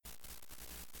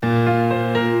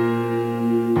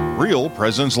Real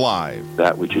Presence Live.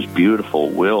 That which is beautiful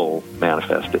will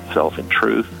manifest itself in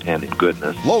truth and in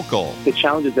goodness. Local. The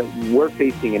challenges that we're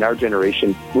facing in our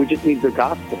generation, we just need the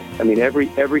gospel. I mean, every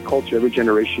culture, every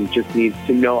generation just needs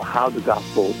to know how the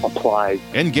gospel applies.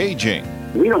 Engaging.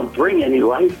 We don't bring any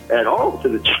life at all to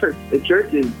the church. The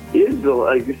church is the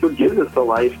life. It gives us the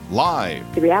life. Live.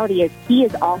 The reality is He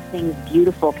is all things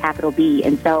beautiful, capital B.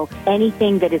 And so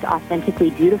anything that is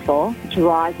authentically beautiful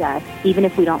draws us, even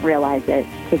if we don't realize it,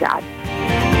 to God.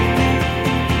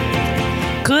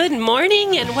 Good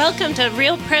morning and welcome to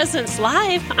Real Presence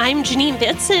Live. I'm Janine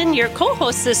Bitson, your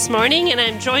co-host this morning, and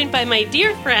I'm joined by my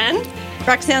dear friend,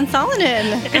 Roxanne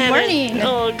Solonen. Good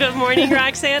morning. Good morning,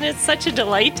 Roxanne. It's such a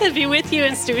delight to be with you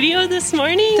in studio this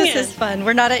morning. This is fun.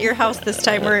 We're not at your house this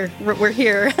time. We're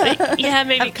here. Yeah,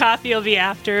 maybe coffee will be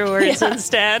afterwards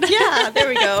instead. Yeah, there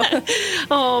we go.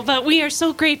 But we are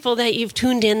so grateful that you've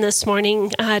tuned in this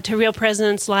morning to Real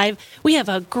Presence Live. We have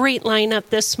a great lineup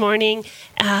this morning,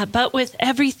 but with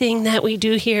everything that we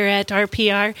do here at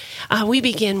RPR, we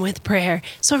begin with prayer.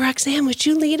 So, Roxanne, would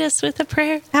you lead us with a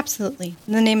prayer? Absolutely.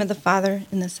 In the name of the Father,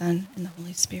 and the Son, and the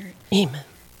Holy Spirit. Amen.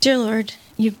 Dear Lord,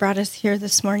 you've brought us here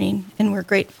this morning, and we're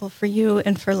grateful for you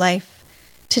and for life.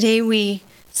 Today we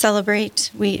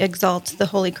celebrate, we exalt the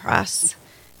Holy Cross,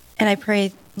 and I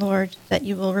pray, Lord, that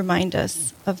you will remind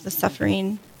us of the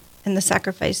suffering and the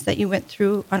sacrifice that you went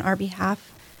through on our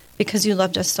behalf because you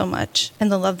loved us so much, and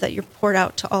the love that you poured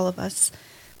out to all of us.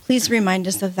 Please remind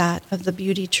us of that, of the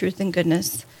beauty, truth, and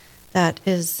goodness that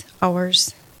is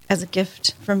ours as a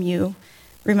gift from you.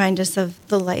 Remind us of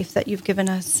the life that you've given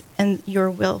us and your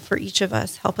will for each of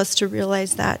us. Help us to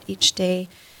realize that each day,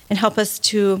 and help us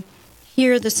to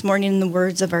hear this morning the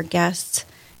words of our guests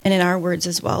and in our words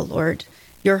as well, Lord,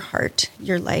 your heart,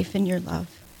 your life, and your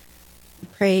love. We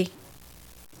pray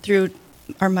through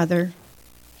our mother.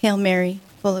 Hail Mary,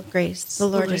 full of grace, the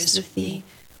Lord is with thee.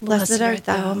 Blessed art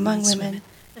thou among women,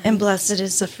 and blessed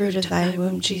is the fruit of thy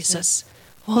womb, Jesus.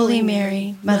 Holy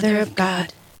Mary, Mother of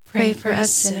God, pray for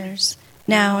us sinners,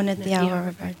 now and at the hour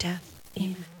of our death.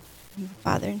 Amen. In the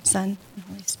Father, and Son, and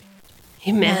Holy Spirit.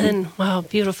 Amen. Wow,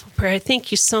 beautiful prayer.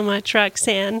 Thank you so much,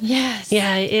 Roxanne. Yes.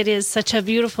 Yeah, it is such a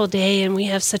beautiful day, and we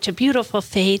have such a beautiful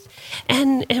faith.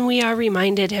 And we are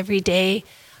reminded every day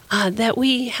that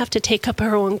we have to take up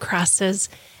our own crosses,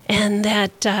 and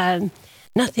that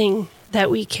nothing that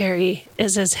we carry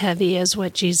is as heavy as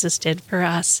what Jesus did for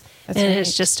us. That's and right.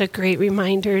 It's just a great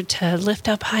reminder to lift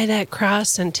up high that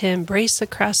cross and to embrace the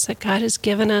cross that God has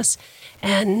given us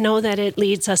and know that it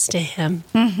leads us to Him.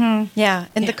 Mm-hmm. Yeah,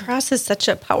 and the cross is such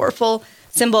a powerful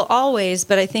symbol always,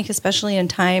 but I think especially in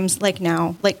times like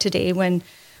now, like today, when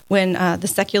the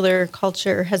secular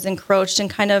culture has encroached and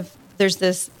kind of there's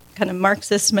this kind of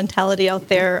Marxist mentality out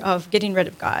there of getting rid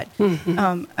of God.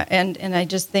 Mm-hmm. And I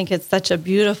just think it's such a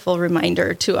beautiful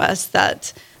reminder to us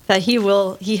that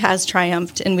he has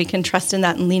triumphed, and we can trust in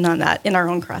that and lean on that in our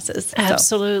own crosses.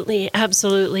 Absolutely.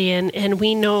 And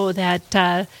we know that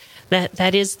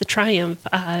that is the triumph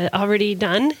already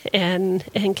done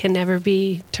and can never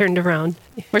be turned around.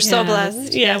 We're so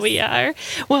blessed. Yeah, yes. We are.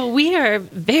 Well, we are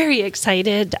very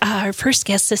excited. Our first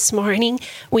guest this morning,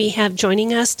 we have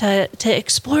joining us to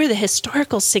explore the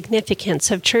historical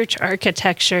significance of church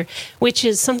architecture, which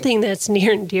is something that's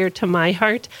near and dear to my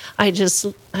heart. I just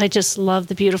love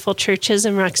the beautiful churches,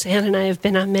 and Roxanne and I have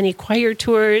been on many choir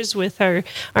tours with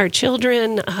our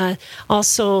children,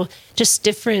 also just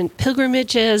different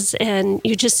pilgrimages, and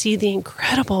you just see the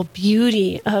incredible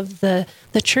beauty of the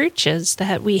churches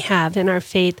that we have in our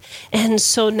faith. And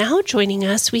so now joining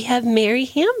us, we have Mary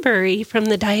Hambury from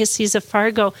the Diocese of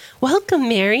Fargo. Welcome,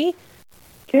 Mary.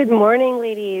 Good morning,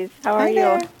 ladies. How are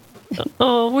you?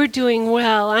 Oh, we're doing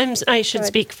well. I should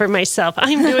speak for myself.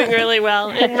 I'm doing really well.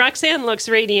 And Roxanne looks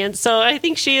radiant, so I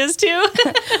think she is too.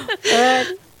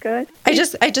 Good.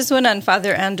 I just went on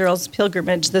Father Anderl's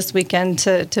pilgrimage this weekend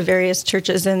to various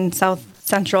churches in south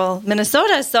central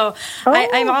Minnesota, so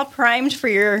I'm all primed for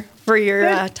your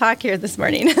talk here this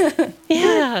morning.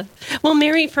 Yeah. Well,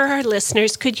 Mary, for our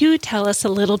listeners, could you tell us a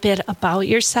little bit about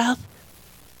yourself?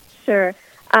 Sure.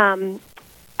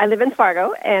 I live in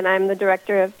Fargo, and I'm the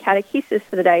director of catechesis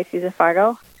for the Diocese of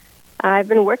Fargo. I've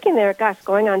been working there,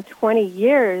 going on 20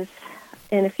 years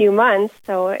in a few months,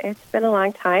 so it's been a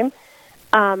long time.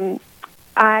 I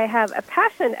have a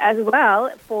passion as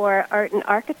well for art and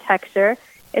architecture.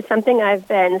 It's something I've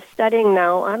been studying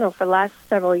now, for the last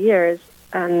several years.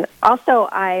 And also,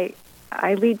 I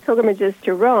lead pilgrimages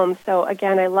to Rome, so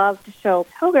again, I love to show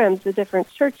pilgrims the different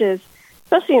churches,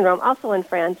 especially in Rome, also in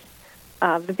France,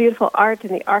 the beautiful art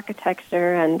and the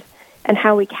architecture and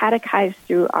how we catechize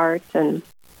through art. And,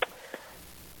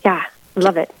 yeah,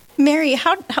 love it. Mary,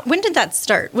 when did that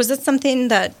start? Was it something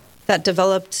that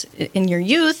developed in your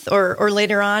youth or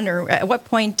later on, or at what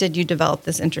point did you develop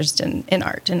this interest in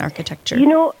art and architecture?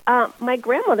 My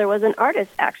grandmother was an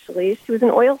artist, actually. She was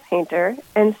an oil painter,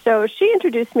 and so she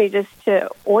introduced me just to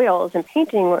oils and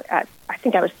painting at, I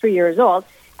think I was 3 years old.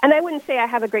 And I wouldn't say I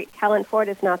have a great talent for it.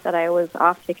 It's not that I was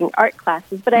off taking art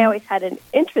classes, but I always had an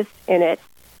interest in it.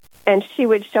 And she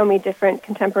would show me different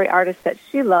contemporary artists that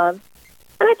she loved.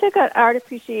 And I took an art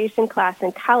appreciation class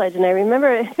in college, and I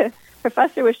remember the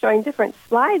professor was showing different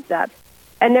slides up,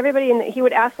 and he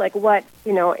would ask, like, what,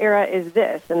 era is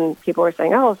this? And people were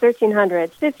saying,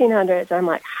 1300s, 1500s. And I'm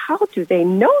like, how do they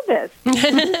know this?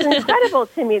 It's incredible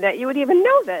to me that you would even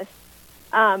know this.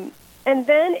 And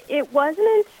then it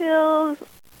wasn't until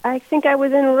I think I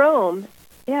was in Rome.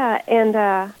 Yeah, and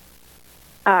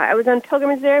I was on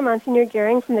pilgrimage there. Monsignor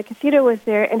Gehring from the cathedral was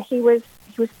there, and he was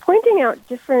pointing out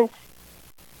different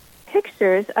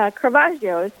pictures,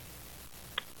 Caravaggio's,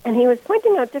 and he was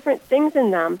pointing out different things in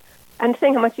them and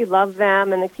saying how much he loved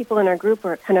them, and the people in our group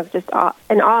were kind of just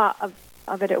in awe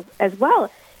of it as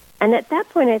well. And at that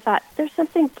point, I thought, there's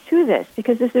something to this,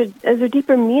 because there's a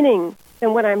deeper meaning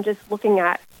than what I'm just looking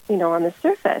at, on the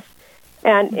surface.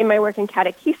 And in my work in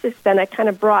catechesis, then I kind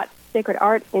of brought sacred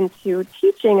art into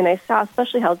teaching, and I saw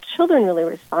especially how children really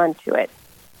respond to it.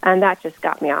 And that just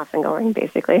got me off and going,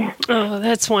 basically. Oh,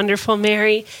 that's wonderful,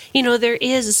 Mary. There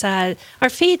is, our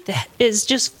faith is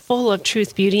just full of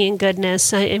truth, beauty, and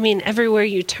goodness. I mean, everywhere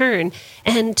you turn.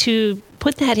 And to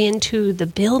put that into the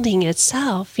building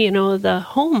itself, the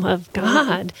home of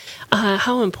God,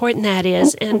 how important that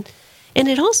is. And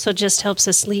it also just helps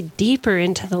us lead deeper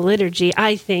into the liturgy,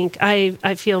 I think.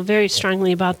 I feel very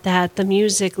strongly about that. The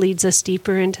music leads us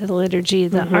deeper into the liturgy.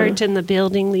 The art in the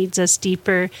building leads us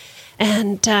deeper.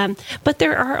 And but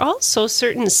there are also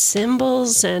certain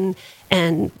symbols and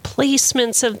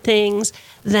placements of things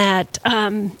that,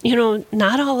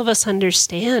 not all of us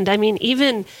understand. I mean,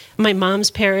 even my mom's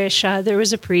parish, there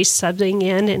was a priest subbing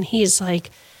in, and he's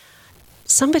like,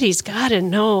 somebody's got to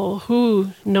know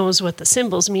who knows what the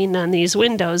symbols mean on these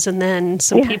windows. And then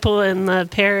some people in the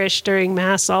parish during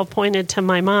Mass all pointed to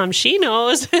my mom. She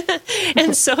knows.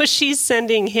 And so she's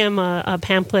sending him a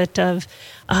pamphlet of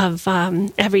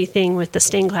everything with the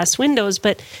stained glass windows.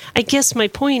 But I guess my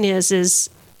point is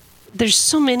there's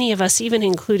so many of us, even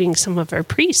including some of our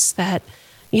priests, that,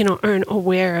 aren't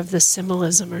aware of the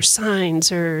symbolism or signs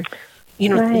or,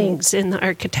 things in the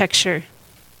architecture.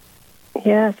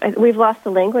 Yes, we've lost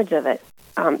the language of it.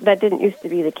 That didn't used to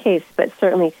be the case, but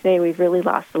certainly today we've really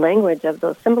lost the language of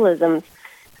those symbolisms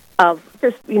of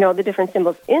just, the different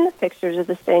symbols in the pictures of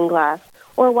the stained glass,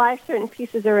 or why certain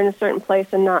pieces are in a certain place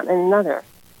and not in another.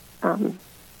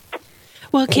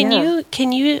 Well, can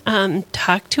you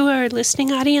talk to our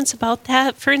listening audience about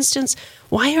that? For instance,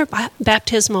 why are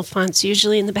baptismal fonts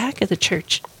usually in the back of the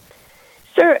church?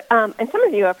 Sure, and some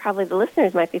of you are probably, the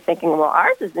listeners might be thinking, well,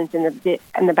 ours isn't in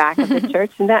the back of the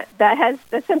church, and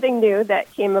that's something new that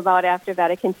came about after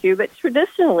Vatican II. But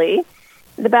traditionally,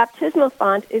 the baptismal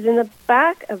font is in the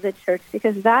back of the church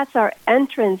because that's our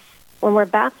entrance when we're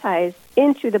baptized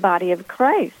into the body of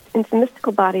Christ, into the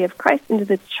mystical body of Christ, into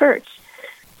the church.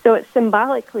 So it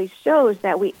symbolically shows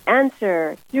that we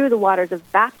enter through the waters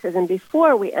of baptism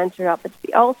before we enter up at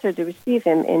the altar to receive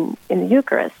Him in the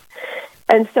Eucharist.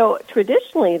 And so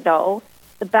traditionally, though,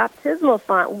 the baptismal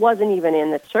font wasn't even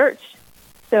in the church.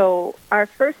 So our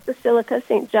first basilica,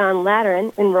 St. John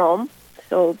Lateran in Rome,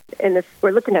 so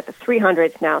we're looking at the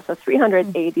 300s now, so 300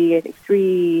 AD, I think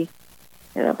I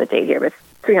don't know the date here, but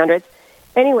 300s.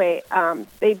 Anyway,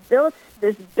 they built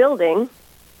this building.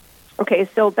 Okay,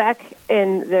 so back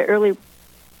in the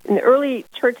early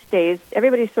church days,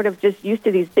 everybody sort of just used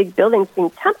to these big buildings being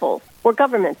temples or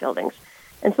government buildings.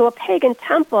 And so a pagan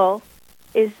temple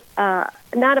is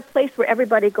not a place where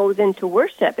everybody goes in to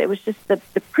worship. It was just the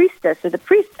priestess or the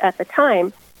priest at the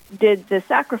time did the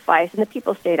sacrifice, and the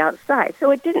people stayed outside. So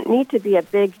it didn't need to be a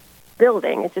big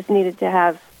building. It just needed to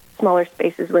have smaller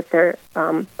spaces with their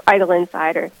idol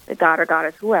inside, or the god or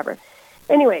goddess, whoever.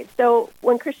 Anyway, so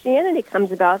when Christianity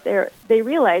comes about, they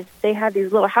realized they had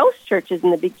these little house churches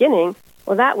in the beginning.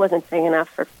 Well, that wasn't big enough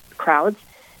for crowds.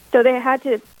 So they had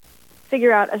to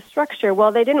figure out a structure.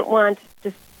 Well, they didn't want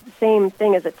just the same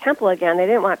thing as a temple again. They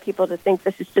didn't want people to think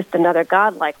this is just another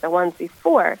god like the ones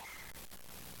before.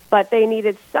 But they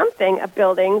needed something, a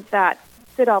building that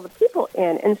fit all the people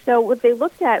in. And so what they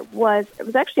looked at was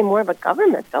actually more of a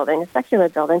government building, a secular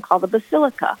building called the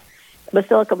Basilica. The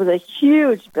Basilica was a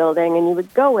huge building, and you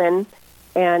would go in,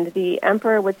 and the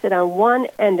emperor would sit on one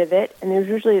end of it, and there was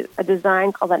usually a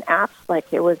design called an apse,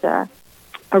 like it was a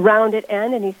rounded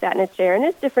end, and he sat in a chair. And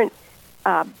there's different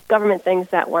government things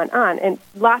that went on, and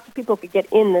lots of people could get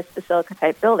in this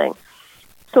basilica-type building.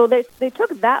 So they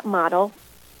took that model,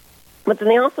 but then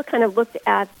they also kind of looked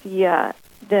at the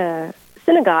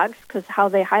synagogues, because how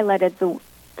they highlighted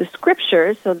the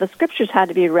scriptures. So the scriptures had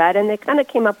to be read, and they kind of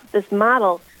came up with this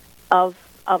model of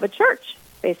a church,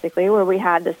 basically, where we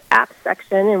had this Acts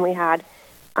section, and we had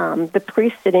the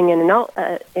priest sitting in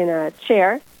a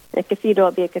chair. In a cathedral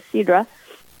would be a cathedra,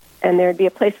 and there would be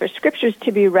a place for scriptures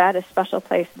to be read, a special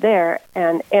place there,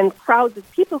 and crowds of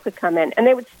people could come in, and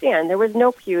they would stand. There was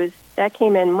no pews. That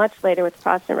came in much later with the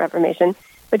Protestant Reformation,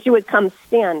 but you would come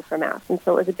stand for Mass, and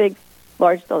so it was a big,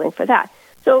 large building for that.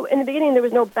 So in the beginning, there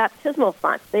was no baptismal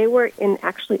fonts. They were in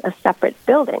actually a separate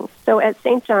building. So at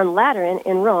St. John Lateran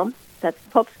in Rome, that's the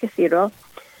Pope's Cathedral,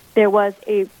 there was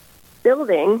a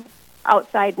building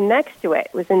outside next to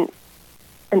it. It was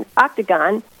an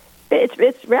octagon. It's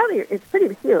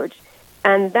pretty huge,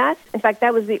 and that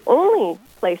was the only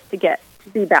place to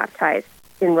be baptized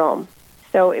in Rome.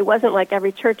 So it wasn't like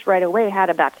every church right away had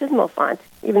a baptismal font.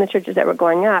 Even the churches that were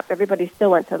going up, everybody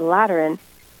still went to the Lateran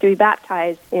to be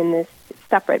baptized in this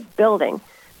separate building.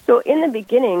 So in the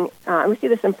beginning, we see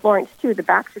this in Florence too. The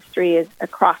baptistry is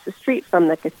across the street from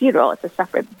the cathedral. It's a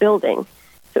separate building.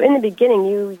 So in the beginning,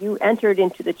 you entered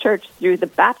into the church through the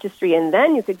baptistry, and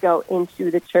then you could go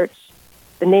into the church,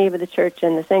 the nave of the church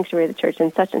and the sanctuary of the church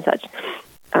and such and such.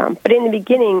 But in the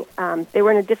beginning, they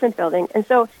were in a different building. And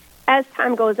so as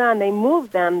time goes on, they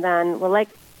moved them then,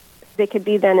 they could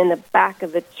be then in the back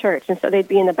of the church. And so they'd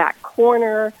be in the back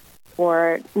corner,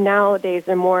 or nowadays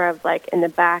they're more of like in the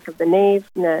back of the nave,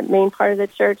 in the main part of the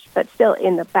church, but still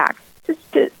in the back, just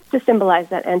to symbolize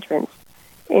that entrance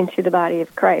into the body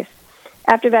of Christ.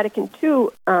 After Vatican II,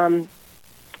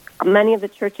 many of the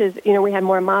churches, we had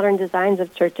more modern designs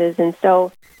of churches, and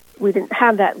so we didn't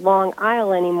have that long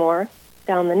aisle anymore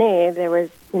down the nave. There was,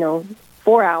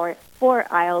 4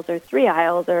 aisles or 3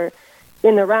 aisles or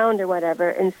in the round or whatever,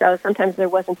 and so sometimes there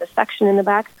wasn't a section in the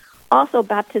back. Also,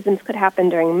 baptisms could happen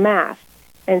during Mass,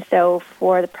 and so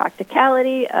for the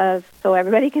practicality so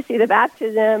everybody could see the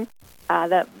baptism,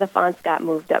 the fonts got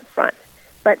moved up front.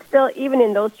 But still, even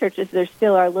in those churches, there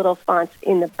still are little fonts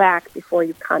in the back before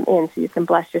you come in, so you can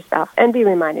bless yourself and be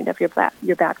reminded of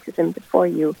your baptism before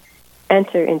you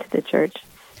enter into the church.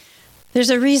 There's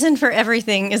a reason for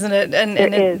everything, isn't it?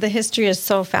 And the history is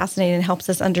so fascinating and helps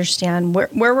us understand where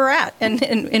we're at and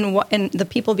the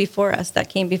people before us that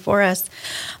came before us.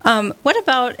 What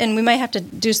about, and we might have to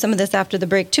do some of this after the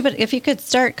break too, but if you could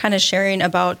start kind of sharing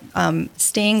about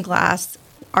stained glass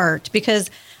art,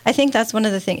 because I think that's one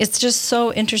of the things. It's just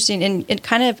so interesting, and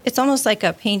it's almost like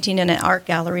a painting in an art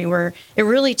gallery where it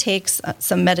really takes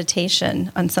some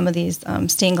meditation on some of these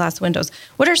stained glass windows.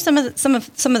 What are some of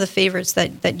the favorites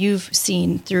that you've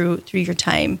seen through your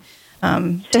time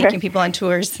taking people on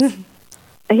tours?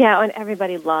 Yeah, and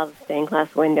everybody loves stained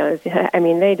glass windows. I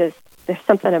mean, there's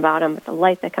something about them with the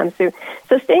light that comes through.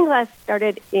 So stained glass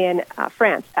started in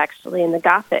France, actually, in the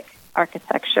Gothic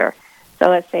architecture. So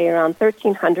let's say around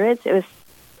 1300s, it was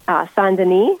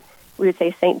Saint-Denis, we would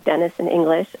say Saint Denis in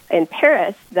English, in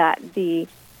Paris, that the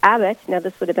abbot, now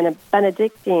this would have been a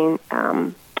Benedictine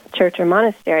church or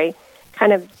monastery,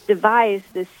 kind of devised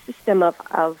this system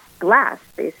of glass,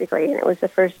 basically, and it was the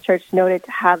first church noted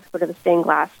to have sort of a stained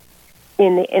glass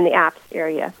in the apse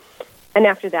area. And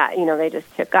after that, they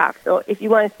just took off. So if you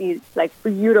want to see like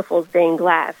beautiful stained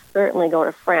glass, certainly go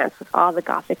to France with all the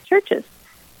Gothic churches.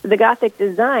 So the Gothic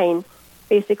design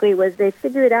basically was they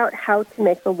figured out how to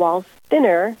make the walls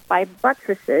thinner by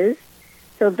buttresses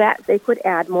so that they could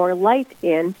add more light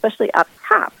in, especially up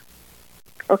top.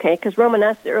 Okay, because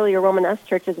the earlier Romanesque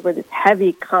churches were this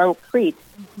heavy concrete,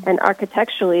 and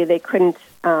architecturally they couldn't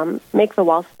make the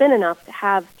walls thin enough to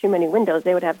have too many windows.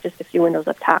 They would have just a few windows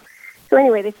up top. So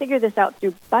anyway, they figured this out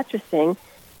through buttressing,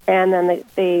 and then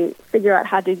they figure out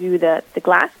how to do the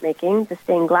glass making, the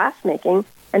stained glass making,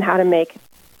 and how to make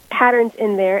patterns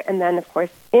in there, and then, of course,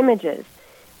 images.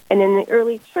 And in the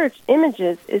early church,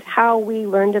 images is how we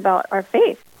learned about our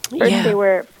faith. First, they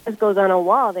were, as goes on a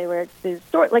wall, they were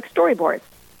like storyboards.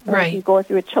 Right. You go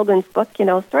through a children's book,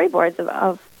 storyboards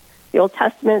of the Old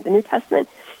Testament, the New Testament,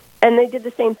 and they did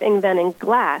the same thing then in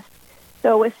glass.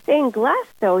 So with stained glass,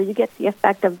 though, you get the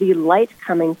effect of the light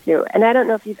coming through. And I don't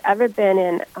know if you've ever been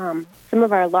in some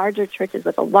of our larger churches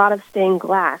with a lot of stained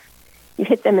glass. You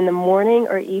hit them in the morning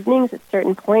or evenings at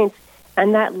certain points,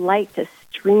 and that light just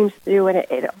streams through,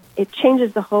 and it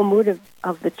changes the whole mood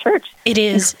of the church. It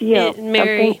is.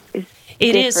 Mary,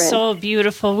 it is so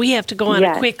beautiful. We have to go on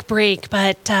a quick break,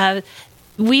 but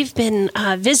we've been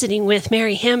visiting with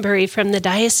Mary Hambury from the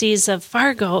Diocese of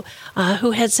Fargo,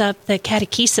 who heads up the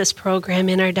catechesis program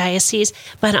in our diocese.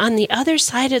 But on the other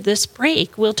side of this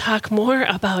break, we'll talk more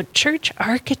about church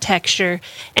architecture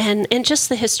and just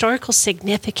the historical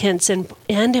significance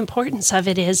and importance of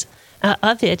it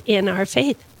in our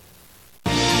faith.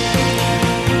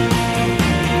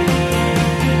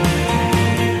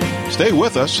 Stay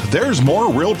with us. There's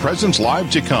more Real Presence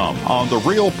Live to come on the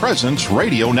Real Presence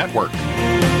Radio Network.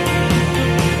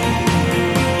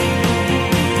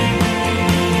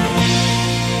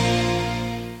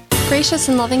 Gracious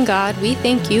and loving God, we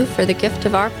thank you for the gift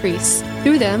of our priests.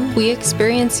 Through them, we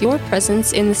experience your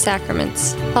presence in the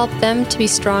sacraments. Help them to be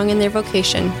strong in their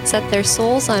vocation. Set their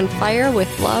souls on fire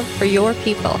with love for your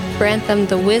people. Grant them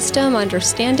the wisdom,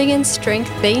 understanding, and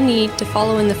strength they need to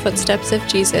follow in the footsteps of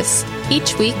Jesus.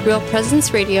 Each week, Real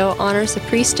Presence Radio honors a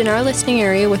priest in our listening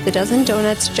area with a dozen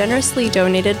donuts generously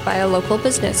donated by a local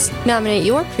business. Nominate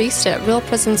your priest at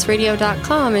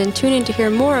realpresenceradio.com and tune in to hear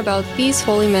more about these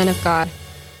holy men of God.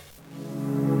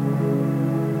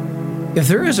 If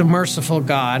there is a merciful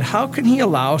God, how can he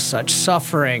allow such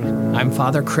suffering? I'm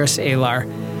Father Chris Alar.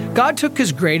 God took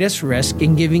his greatest risk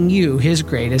in giving you his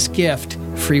greatest gift,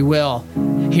 free will.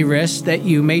 He risked that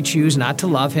you may choose not to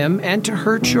love him and to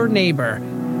hurt your neighbor.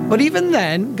 But even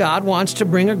then, God wants to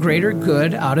bring a greater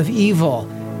good out of evil.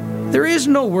 There is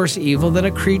no worse evil than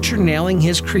a creature nailing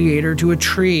his creator to a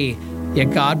tree.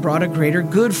 Yet God brought a greater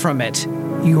good from it,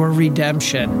 your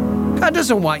redemption. God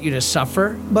doesn't want you to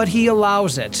suffer, but he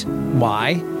allows it.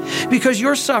 Why? Because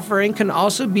your suffering can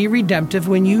also be redemptive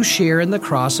when you share in the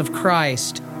cross of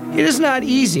Christ. It is not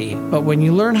easy, but when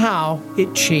you learn how,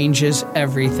 it changes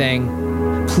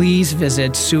everything. Please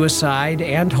visit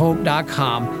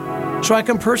suicideandhope.com so I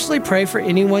can personally pray for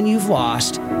anyone you've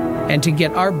lost, and to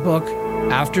get our book,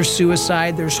 After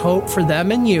Suicide, There's Hope for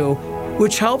Them and You,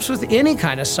 which helps with any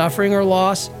kind of suffering or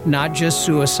loss, not just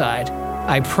suicide.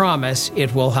 I promise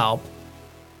it will help.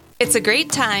 It's a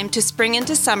great time to spring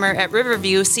into summer at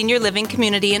Riverview Senior Living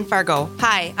Community in Fargo.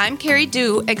 Hi, I'm Carrie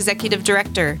Dew, Executive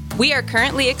Director. We are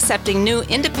currently accepting new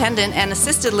independent and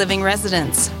assisted living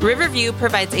residents. Riverview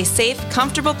provides a safe,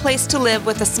 comfortable place to live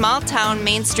with a small-town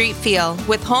Main Street feel,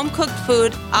 with home-cooked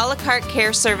food, a la carte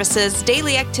care services,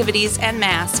 daily activities, and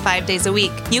Mass 5 days a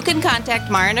week. You can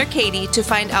contact Maren or Katie to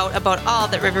find out about all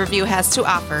that Riverview has to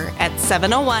offer at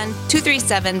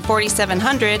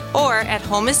 701-237-4700 or at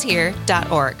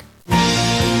homeishere.org.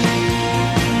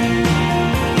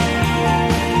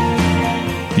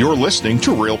 You're listening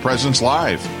to Real Presence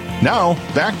Live. Now,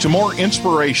 back to more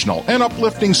inspirational and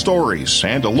uplifting stories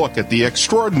and a look at the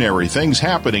extraordinary things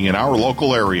happening in our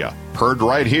local area. Heard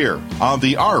right here on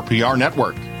the RPR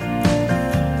Network.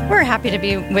 We're happy to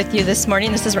be with you this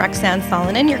morning. This is Roxanne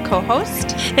Solonen, your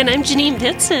co-host. And I'm Janine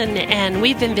Bitson, and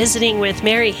we've been visiting with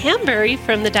Mary Hambury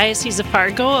from the Diocese of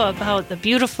Fargo about the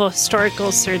beautiful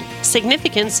historical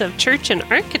significance of church and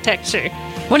architecture.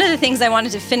 One of the things I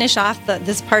wanted to finish off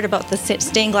this part about the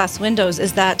stained glass windows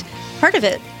is that part of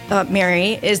it,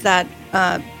 Mary, is that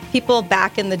people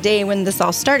back in the day when this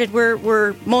all started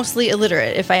were mostly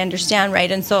illiterate, if I understand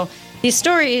right. And so these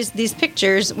stories, these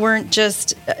pictures weren't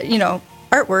just,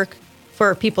 artwork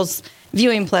for people's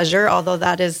viewing pleasure, although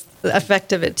that is the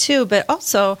effect of it too, but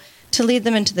also to lead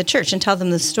them into the church and tell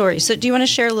them the story. So do you want to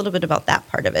share a little bit about that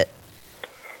part of it?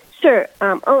 Sure.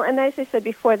 And as I said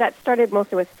before, that started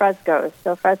mostly with frescoes.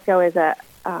 So fresco is a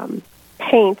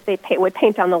paint. They would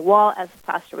paint on the wall as the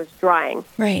plaster was drying.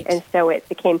 Right. And so it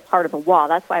became part of the wall.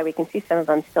 That's why we can see some of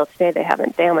them still today. They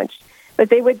haven't damaged. But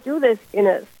they would do this in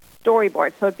a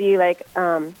storyboard. So it'd be like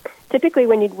typically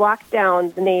when you'd walk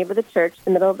down the nave of the church,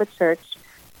 the middle of the church,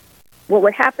 what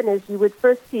would happen is you would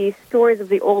first see stories of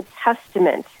the Old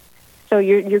Testament. So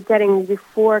you're getting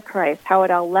before Christ, how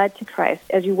it all led to Christ.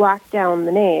 As you walk down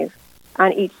the nave,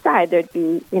 on each side there'd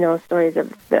be, stories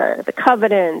of the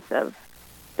covenants, of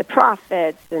the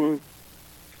prophets, and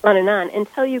on,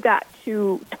 until you got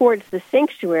towards the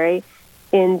sanctuary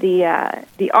in the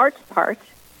arts part,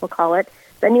 we'll call it.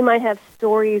 Then you might have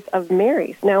stories of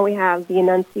Mary. So now we have the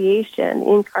Annunciation,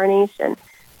 the Incarnation,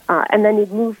 and then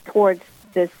you'd move towards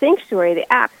the sanctuary, the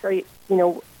apse. So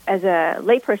as a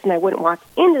layperson, I wouldn't walk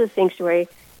into the sanctuary,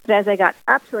 but as I got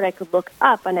up to it, I could look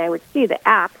up and I would see the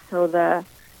apse, so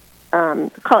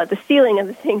call it the ceiling of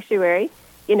the sanctuary.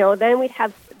 Then we'd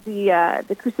have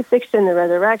the crucifixion, the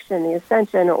resurrection, the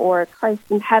ascension, or Christ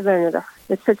in heaven, or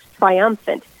the church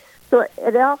triumphant. So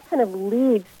it all kind of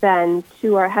leads then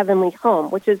to our heavenly home,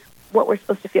 which is what we're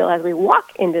supposed to feel as we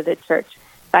walk into the church.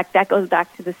 In fact, that goes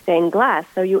back to the stained glass.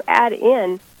 So you add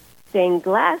in stained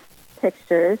glass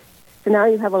pictures. So now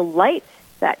you have a light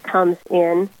that comes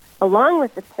in along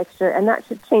with the picture, and that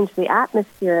should change the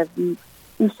atmosphere of you.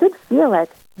 You should feel like,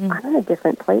 I'm in a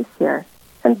different place here.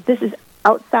 And this is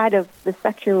outside of the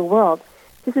secular world.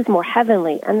 This is more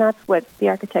heavenly, and that's what the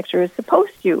architecture is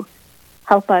supposed to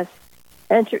help us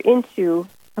enter into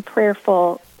a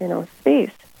prayerful,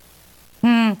 space.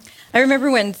 I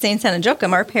remember when St. Sana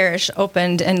Joachim, our parish,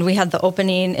 opened, and we had the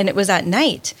opening, and it was at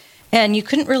night, and you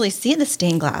couldn't really see the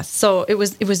stained glass. So it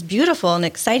was beautiful and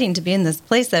exciting to be in this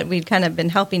place that we'd kind of been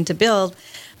helping to build.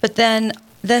 But then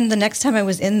the next time I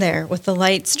was in there with the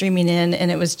light streaming in, and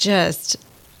it was just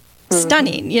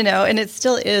stunning, and it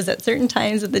still is at certain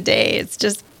times of the day. It's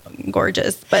just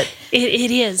gorgeous. But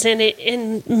it is.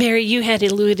 And Mary, you had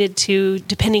alluded to,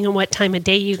 depending on what time of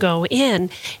day you go in,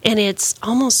 and it's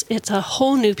a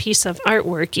whole new piece of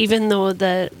artwork, even though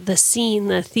the scene,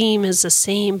 the theme is the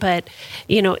same. But,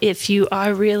 if you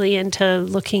are really into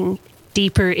looking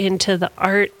deeper into the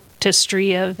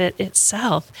artistry of it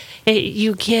itself,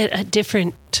 you get a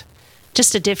different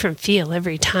feel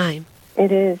every time.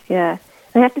 It is, yeah.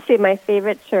 I have to say my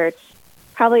favorite church,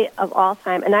 probably of all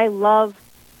time, and I love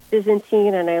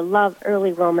Byzantine and I love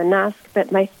early Romanesque,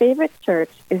 but my favorite church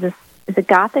is a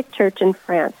Gothic church in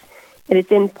France. It is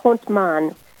in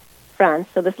Pont-Mont, France,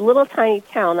 so this little tiny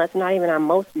town that's not even on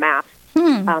most maps.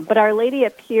 But Our Lady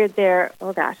appeared there,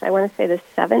 I want to say the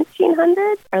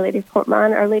 1700s, Our Lady of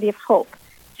Pont-Mont, Our Lady of Hope.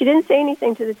 She didn't say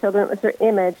anything to the children. It was her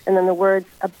image, and then the words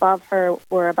above her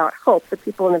were about hope. The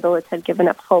people in the village had given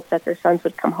up hope that their sons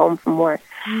would come home from war.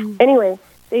 Anyway,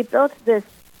 they built this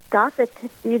Gothic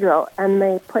cathedral, and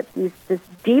they put this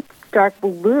deep, dark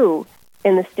blue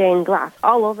in the stained glass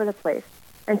all over the place.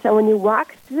 And so when you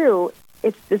walk through,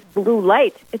 it's this blue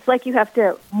light. It's like you have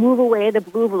to move away the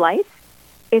blue light.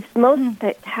 It's most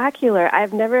spectacular.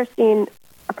 I've never seen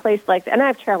a place like that. And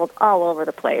I've traveled all over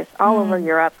the place, all over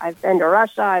Europe. I've been to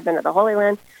Russia. I've been to the Holy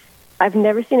Land. I've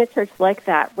never seen a church like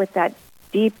that with that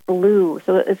deep blue.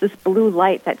 So it's this blue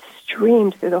light that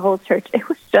streamed through the whole church. It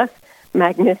was just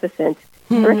magnificent.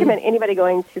 I recommend anybody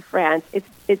going to France.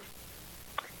 It's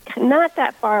not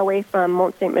that far away from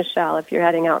Mont Saint Michel if you're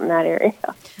heading out in that area.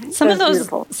 Some of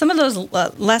those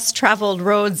less traveled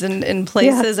roads and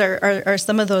places are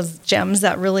some of those gems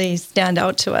that really stand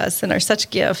out to us and are such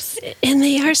gifts. And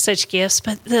they are such gifts,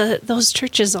 but those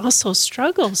churches also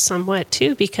struggle somewhat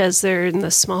too, because they're in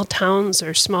the small towns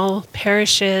or small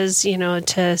parishes,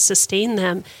 to sustain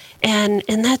them. And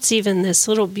that's even this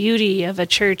little beauty of a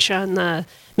church on the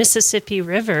Mississippi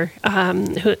River,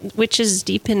 which is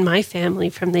deep in my family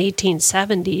from the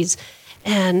 1870s.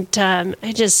 And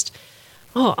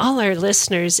all our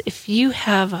listeners, if you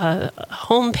have a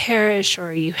home parish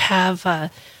or you have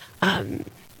a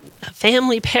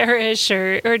family parish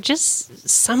or just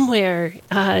somewhere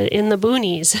in the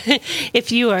boonies,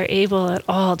 if you are able at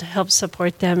all to help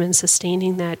support them in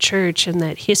sustaining that church and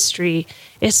that history,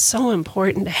 it's so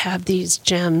important to have these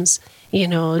gems,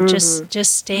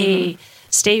 just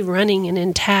stay running and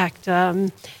intact.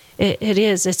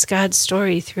 It's God's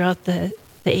story throughout the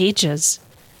ages.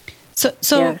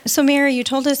 So Mary, you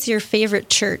told us your favorite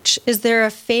church. Is there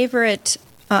a favorite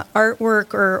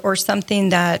artwork or something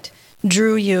that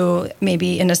drew you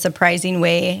maybe in a surprising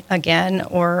way again,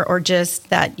 or just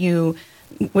that you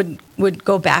would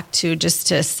go back to just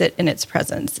to sit in its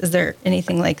presence? Is there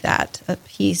anything like that, a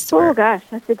piece? Oh, gosh,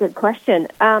 that's a good question.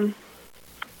 I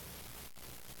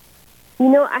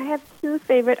have two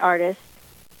favorite artists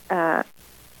that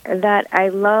I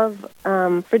love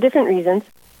for different reasons.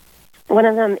 One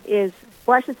of them is,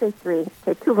 I should say three.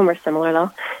 Okay, two of them are similar,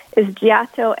 though, is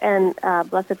Giotto and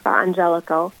Blessed Fra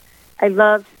Angelico. I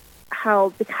love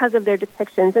how, because of their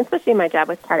depictions, and especially my job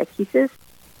with catechesis,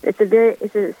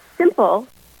 it's a simple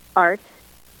art.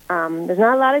 There's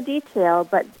not a lot of detail,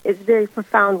 but it's very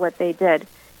profound what they did.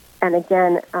 And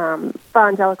again, Fra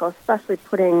Angelico, especially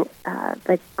putting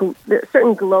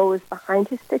certain glows behind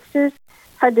his pictures,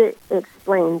 hard to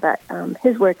explain, but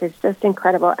his work is just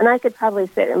incredible. And I could probably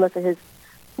sit and look at his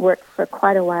work for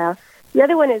quite a while. The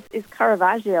other one is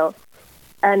Caravaggio.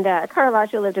 And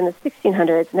Caravaggio lived in the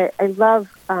 1600s. And I love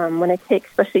when I take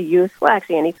especially youth,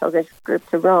 any pilgrimage group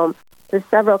to Rome, there's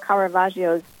several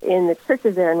Caravaggios in the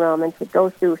churches there in Rome, and to go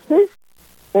through his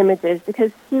images,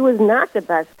 because he was not the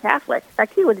best Catholic. In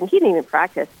fact, he didn't even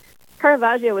practice.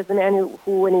 Caravaggio was the man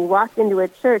who, when he walked into a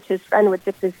church, his friend would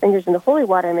dip his fingers in the holy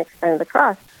water and make a sign of the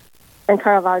cross. And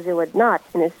Caravaggio would not.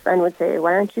 And his friend would say,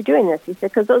 "Why aren't you doing this?" He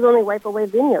said, "Because those only wipe away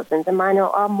venials, and mine are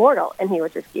all mortal." And he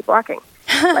would just keep walking.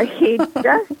 Like, he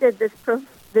just did the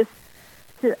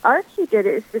art he did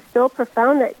is just so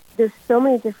profound that there's so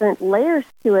many different layers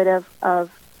to it of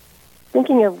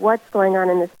thinking of what's going on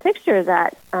in this picture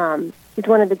that he's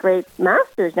one of the great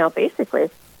masters now, basically.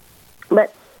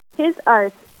 But his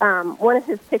art, one of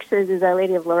his pictures is Our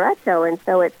Lady of Loreto, and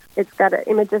so it's got an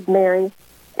image of Mary,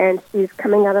 and she's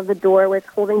coming out of the door with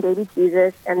holding baby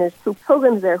Jesus, and there's 2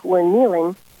 pilgrims there who are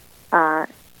kneeling,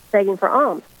 begging for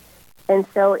alms. And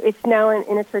so it's now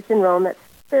in a church in Rome that's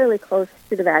fairly close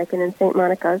to the Vatican in St.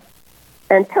 Monica's.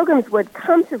 And pilgrims would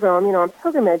come to Rome, on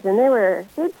pilgrimage, and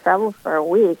they'd travel for a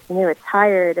week, and they were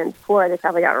tired and poor. They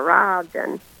probably got robbed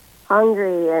and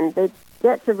hungry, and they'd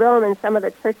get to Rome, and some of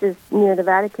the churches near the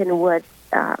Vatican would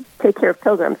take care of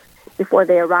pilgrims before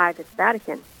they arrived at the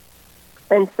Vatican.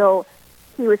 And so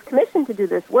he was commissioned to do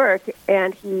this work,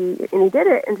 and he did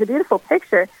it. And it's a beautiful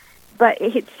picture, but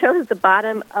it shows the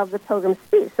bottom of the pilgrim's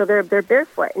feet. So they're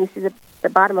barefoot, and you see the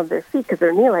bottom of their feet because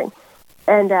they're kneeling.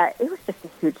 And it was just a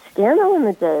huge scandal in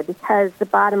the day because the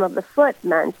bottom of the foot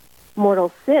meant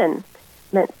mortal sin.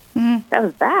 That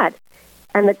was bad.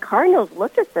 And the cardinals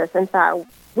looked at this and thought,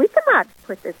 we cannot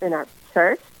put this in our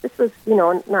church. This was,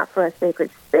 not for a sacred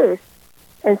space.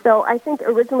 And so I think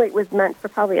originally it was meant for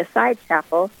probably a side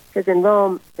chapel, because in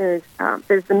Rome there's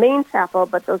the main chapel,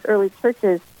 but those early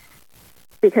churches,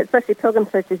 because especially pilgrim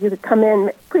churches,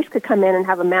 priests could come in and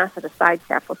have a mass at a side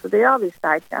chapel. So there are all these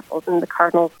side chapels, and the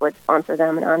cardinals would sponsor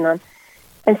them and on and on.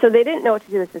 And so they didn't know what to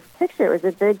do with this picture. It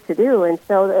was a big to-do, and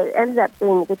so it ended up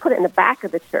they put it in the back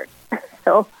of the church.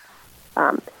 So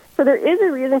there is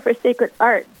a reason for sacred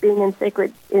art being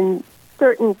in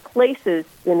certain places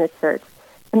in the church.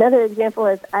 Another example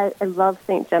is I love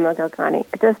St. Gemma Galgani.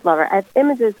 I just love her. I have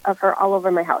images of her all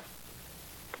over my house.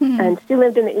 And she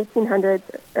lived in the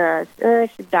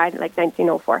 1800s. She died in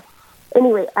 1904.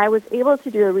 Anyway, I was able to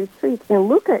do a retreat in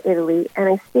Lucca, Italy, and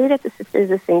I stayed at the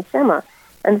Sisters of St. Gemma.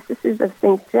 And the Sisters of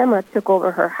St. Gemma took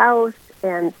over her house,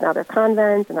 and now they're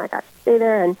convents, and I got to stay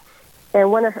there.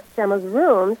 And one of Gemma's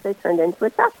rooms, they turned into a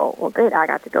chapel. Well, great, I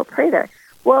got to go pray there.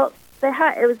 Well,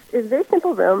 it was a very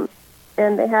simple room,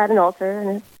 and they had an altar,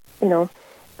 and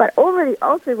but over the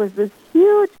altar was this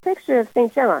huge picture of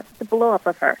St. Gemma, the blow-up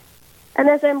of her. And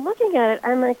as I'm looking at it,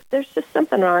 I'm like, there's just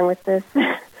something wrong with this.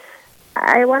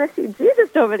 I want to see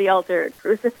Jesus over the altar,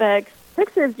 crucifix,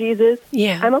 picture of Jesus.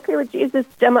 Yeah. I'm okay with Jesus,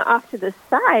 Gemma off to the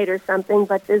side or something,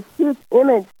 but this huge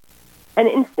image, and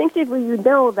instinctively you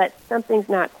know that something's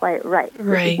not quite right.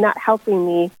 Right. It's not helping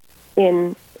me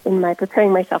in my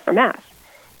preparing myself for Mass.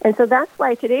 And so that's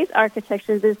why today's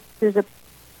architecture, there's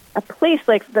a place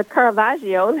like the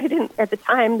Caravaggio, they didn't, at the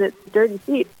time, the dirty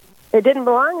feet, it didn't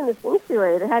belong in the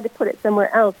sanctuary. They had to put it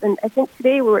somewhere else. And I think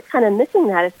today we're kind of missing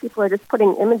that as people are just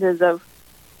putting images of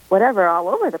whatever all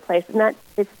over the place. And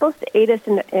it's supposed to aid us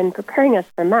in preparing us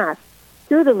for Mass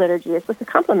through the liturgy. It's supposed to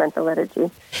complement the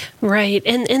liturgy. Right.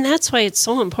 And that's why it's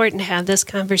so important to have this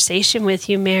conversation with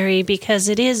you, Mary, because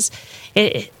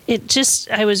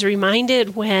I was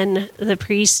reminded when the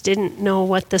priest didn't know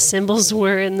what the symbols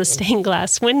were in the stained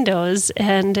glass windows.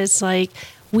 And it's like,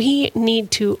 we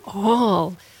need to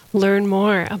all learn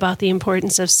more about the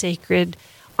importance of sacred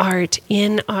art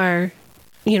in our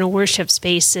worship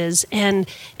spaces and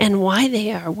why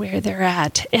they are where they're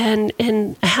at. And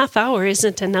a half hour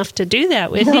isn't enough to do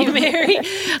that with you, Mary.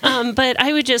 But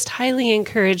I would just highly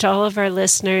encourage all of our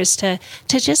listeners to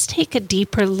just take a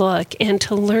deeper look and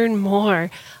to learn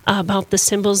more about the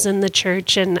symbols in the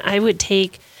church. And I would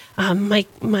take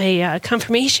my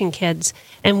confirmation kids,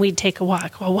 and we'd take a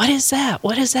walk. Well, what is that?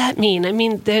 What does that mean? I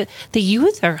mean, the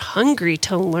youth are hungry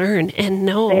to learn and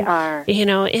know. They are.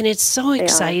 And it's so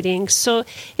exciting. So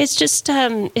it's just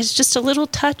a little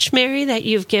touch, Mary, that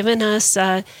you've given us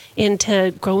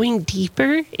into growing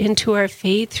deeper into our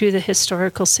faith through the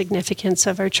historical significance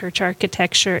of our church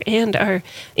architecture and our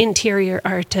interior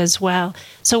art as well.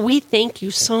 So we thank you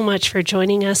so much for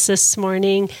joining us this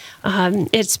morning.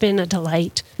 It's been a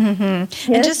delight. Mm-hmm. Yes,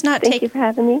 and just thank you for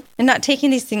having me. And not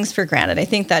taking these things for granted. I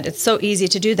think that it's so easy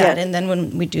to do that, yes. And then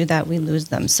when we do that, we lose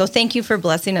them. So thank you for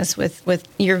blessing us with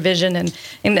your vision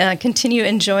and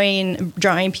continue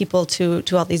drawing people to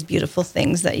all these beautiful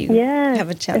things that you have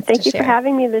a chance to share. Thank you for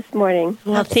having me this morning.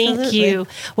 Well, Absolutely. Thank you.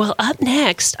 Well, up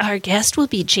next, our guest will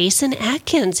be Jason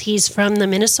Atkins. He's from the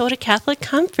Minnesota Catholic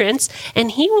Conference,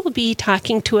 and he will be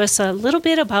talking to us a little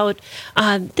bit about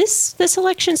this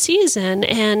election season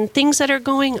and things that are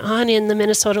going on in the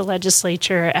Minnesota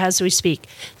legislature as we speak.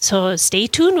 So stay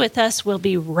tuned with us. We'll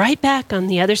be right back on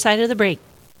the other side of the break.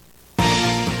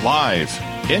 Live,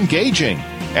 engaging,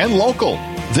 and local.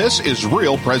 This is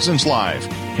Real Presence Live,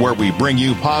 where we bring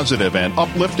you positive and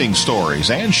uplifting stories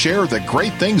and share the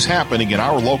great things happening in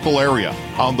our local area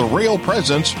on the Real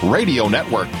Presence Radio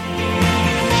Network.